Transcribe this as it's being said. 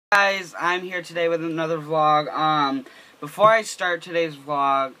Guys, I'm here today with another vlog. Before I start today's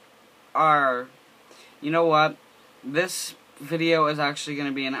vlog, you know what? This video is actually going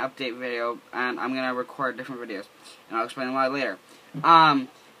to be an update video, and I'm going to record different videos, and I'll explain why later.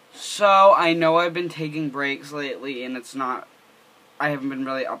 So I know I've been taking breaks lately, and I haven't been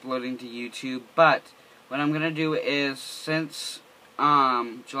really uploading to YouTube, but what I'm going to do is, since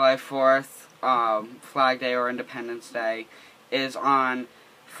July 4th, Flag Day or Independence Day, is on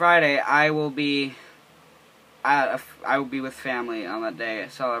Friday, I will be with family on that day,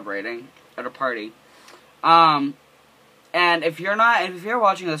 celebrating at a party. And if you're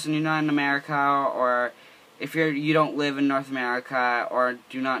watching this and you're not in America, or if you don't live in North America, or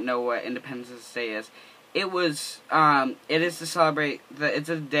do not know what Independence Day is, it's a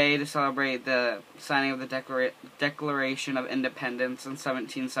day to celebrate the signing of the Declaration of Independence in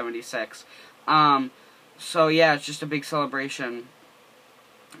 1776. So yeah, it's just a big celebration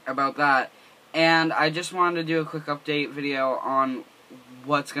about that, and I just wanted to do a quick update video on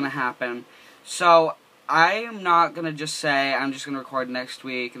what's gonna happen. So I am not gonna just say I'm just gonna record next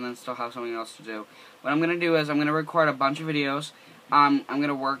week and then still have something else to do. What I'm gonna do is I'm gonna record a bunch of videos. I'm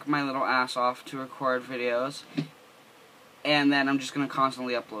gonna work my little ass off to record videos, and then I'm just gonna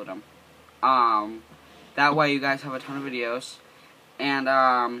constantly upload them. That way you guys have a ton of videos,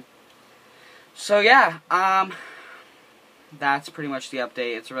 and so yeah, that's pretty much the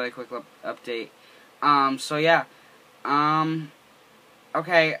update. It's a really quick update. So yeah.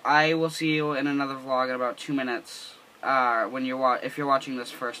 Okay, I will see you in another vlog in about 2 minutes. If you're watching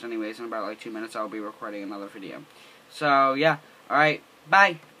this first anyways, in about like 2 minutes I'll be recording another video. So yeah, alright,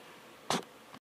 bye!